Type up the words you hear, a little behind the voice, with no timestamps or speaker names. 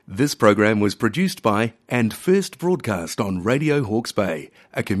This program was produced by and first broadcast on Radio Hawke's Bay,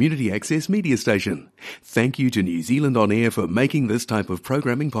 a community access media station. Thank you to New Zealand On Air for making this type of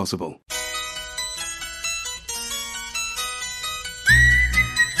programming possible.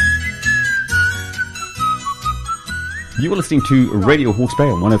 You are listening to Radio Hawke's Bay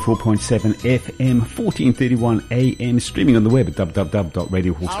on 104.7 FM, 1431 AM, streaming on the web at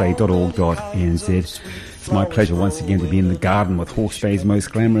www.radiohawksbay.org.nz. It's my pleasure once again to be in the garden with Hawke's Bay's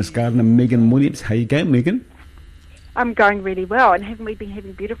most glamorous gardener, Megan Williams. How you going, Megan? I'm going really well, and haven't we been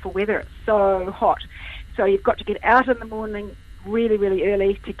having beautiful weather? It's so hot. So you've got to get out in the morning really, really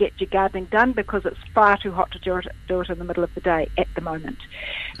early to get your gardening done because it's far too hot to do it in the middle of the day at the moment.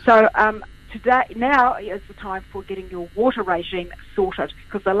 So today, now is the time for getting your water regime sorted,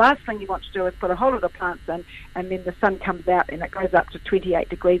 because the last thing you want to do is put a whole lot of plants in, and then the sun comes out and it goes up to 28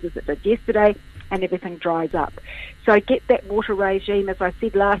 degrees as it did yesterday, and everything dries up. So get that water regime. As I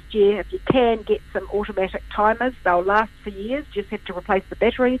said last year, if you can, get some automatic timers. They'll last for years. Just have to replace the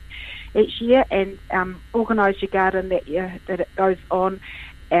batteries each year, and organise your garden that it goes on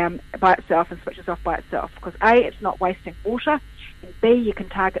by itself and switches off by itself, because A, it's not wasting water, and B, you can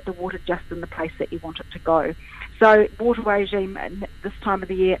target the water just in the place that you want it to go. So water regime this time of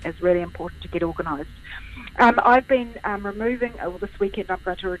the year is really important to get organised. I've been removing, this weekend I'm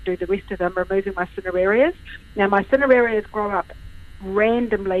going to do the rest of them, removing my cinerarias. Now my cinerarias grow up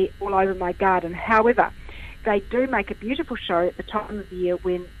randomly all over my garden. However, they do make a beautiful show at the time of the year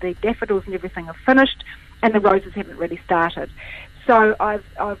when the daffodils and everything are finished and the roses haven't really started. So I've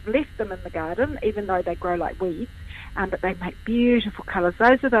left them in the garden, even though they grow like weeds. But they make beautiful colours.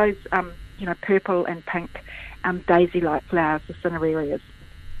 Those are those, purple and pink daisy-like flowers, the cinerarias.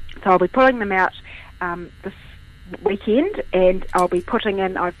 So I'll be pulling them out this weekend, and I'll be putting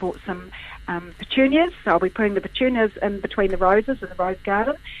in, I've bought some petunias, so I'll be putting the petunias in between the roses in the rose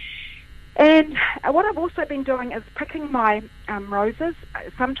garden. And what I've also been doing is picking my roses.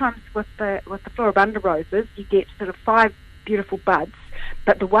 Sometimes with the Floribunda roses, you get sort of 5 beautiful buds,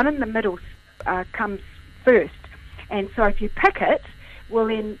 but the one in the middle comes first. And so if you pick it, well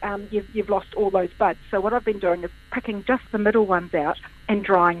then you've lost all those buds. So what I've been doing is picking just the middle ones out and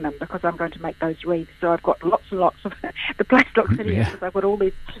drying them, because I'm going to make those wreaths. So I've got lots and lots of the place looks hideous because I've got all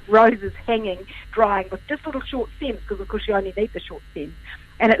these roses hanging, drying with just little short stems, because of course you only need the short stems.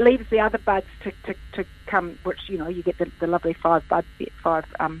 And it leaves the other buds to come, which, you get the lovely 5 buds, 5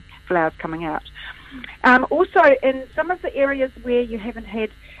 flowers coming out. Also, in some of the areas where you haven't had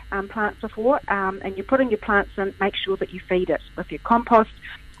plants before, and you're putting your plants in, make sure that you feed it with your compost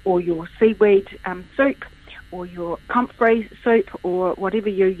or your seaweed soup or your comfrey soup or whatever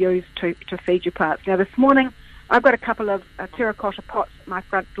you use to feed your plants. Now this morning I've got a couple of terracotta pots at my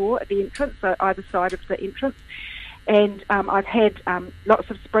front door at the entrance, so either side of the entrance, and I've had lots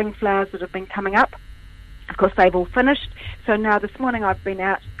of spring flowers that have been coming up. Of course they've all finished, so now this morning I've been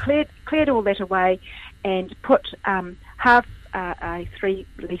out, cleared all that away, and put half a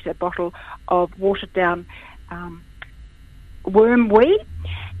 3-litre bottle of watered down wormweed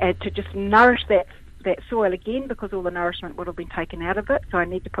to just nourish that soil again, because all the nourishment would have been taken out of it, so I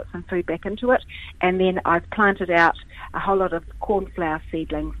need to put some food back into it. And then I've planted out a whole lot of cornflower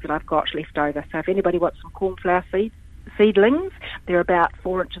seedlings that I've got left over. So if anybody wants some cornflower seedlings, they're about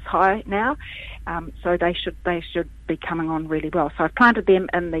 4 inches high now, so they should be coming on really well. So I've planted them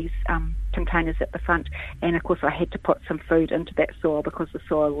in these containers at the front, and of course I had to put some food into that soil because the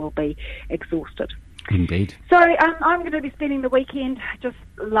soil will be exhausted. Indeed. So I'm going to be spending the weekend, just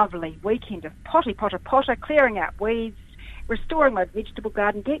lovely weekend of potter, clearing out weeds, restoring my vegetable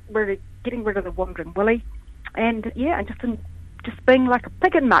garden, getting rid of the wandering willy, and just being like a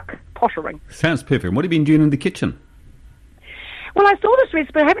pig in muck, pottering. Sounds perfect. What have you been doing in the kitchen? Well, I saw this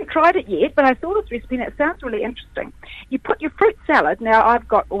recipe. I haven't tried it yet, but I saw this recipe and it sounds really interesting. You put your fruit salad. Now, I've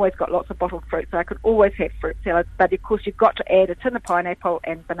always got lots of bottled fruit, so I could always have fruit salad. But of course, you've got to add a tin of pineapple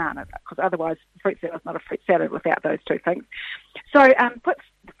and banana, because otherwise, fruit salad is not a fruit salad without those 2 things. So, put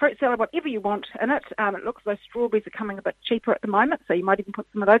fruit salad, whatever you want in it. It looks like those strawberries are coming a bit cheaper at the moment, so you might even put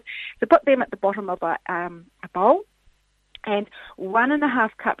some of those. So, put them at the bottom of a bowl. And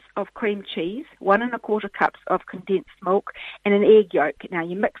 1.5 cups of cream cheese, 1.25 cups of condensed milk, and an egg yolk. Now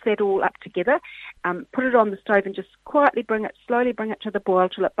you mix that all up together, put it on the stove, and just slowly bring it to the boil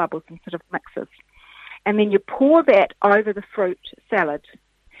till it bubbles and sort of mixes. And then you pour that over the fruit salad.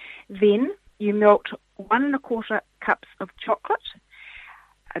 Then you melt 1.25 cups of chocolate,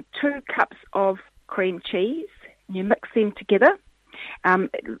 2 cups of cream cheese. You mix them together.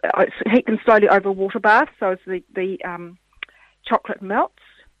 Heat them slowly over a water bath, so as the chocolate melts,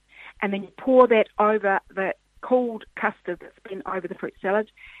 and then you pour that over the cooled custard that's been over the fruit salad,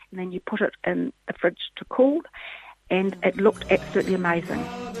 and then you put it in the fridge to cool, and it looked absolutely amazing.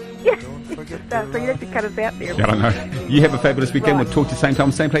 Yeah, so you have to cut us out there. Yeah, I know. You have a fabulous weekend. Right. We'll talk to you same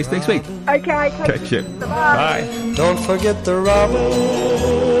time, same place next week. Okay, Catch you. Bye. Bye. Don't forget the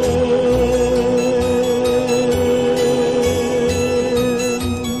robin.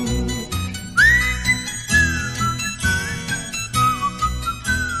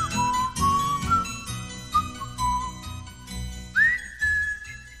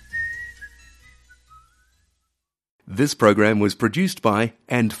 This program was produced by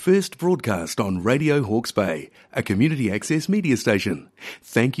and first broadcast on Radio Hawke's Bay, a community access media station.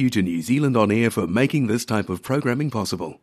 Thank you to New Zealand On Air for making this type of programming possible.